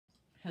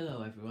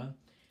Hello everyone.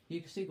 You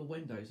can see the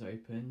windows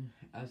open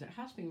as it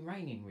has been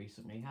raining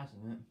recently,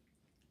 hasn't it?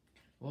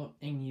 Well,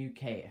 in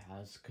UK it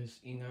has, because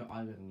you know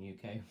I live in the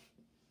UK.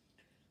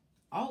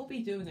 I'll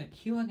be doing a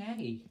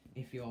Q&A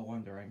if you're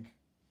wondering.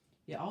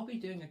 Yeah, I'll be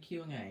doing a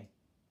Q&A.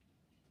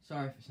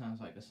 Sorry if it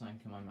sounds like the slang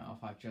in my mouth,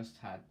 I've just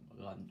had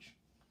lunch.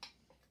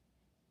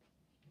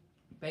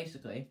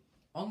 Basically,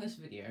 on this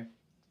video,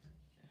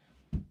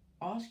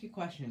 ask your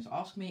questions,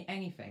 ask me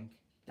anything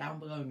down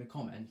below in the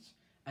comments,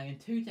 and in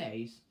 2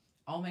 days,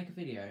 I'll make a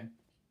video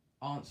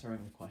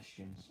answering the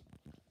questions.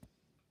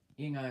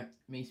 You know,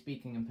 me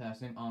speaking in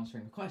person,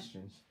 answering the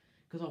questions,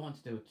 because I want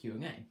to do a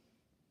Q&A.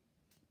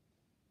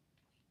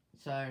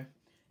 So,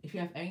 if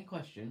you have any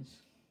questions,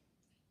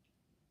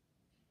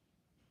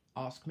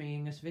 ask me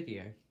in this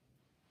video.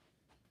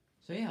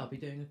 So yeah, I'll be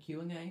doing a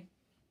Q&A,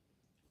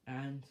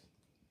 and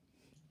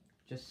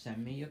just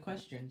send me your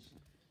questions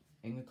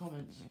in the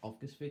comments of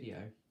this video,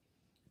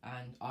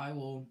 and I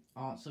will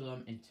answer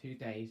them in 2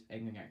 days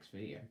in the next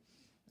video.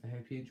 I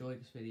hope you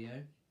enjoyed this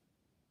video.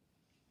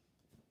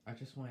 I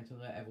just wanted to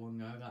let everyone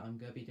know that I'm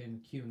going to be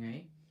doing a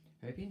Q&A.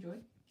 Hope you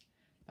enjoyed.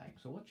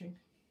 Thanks for watching.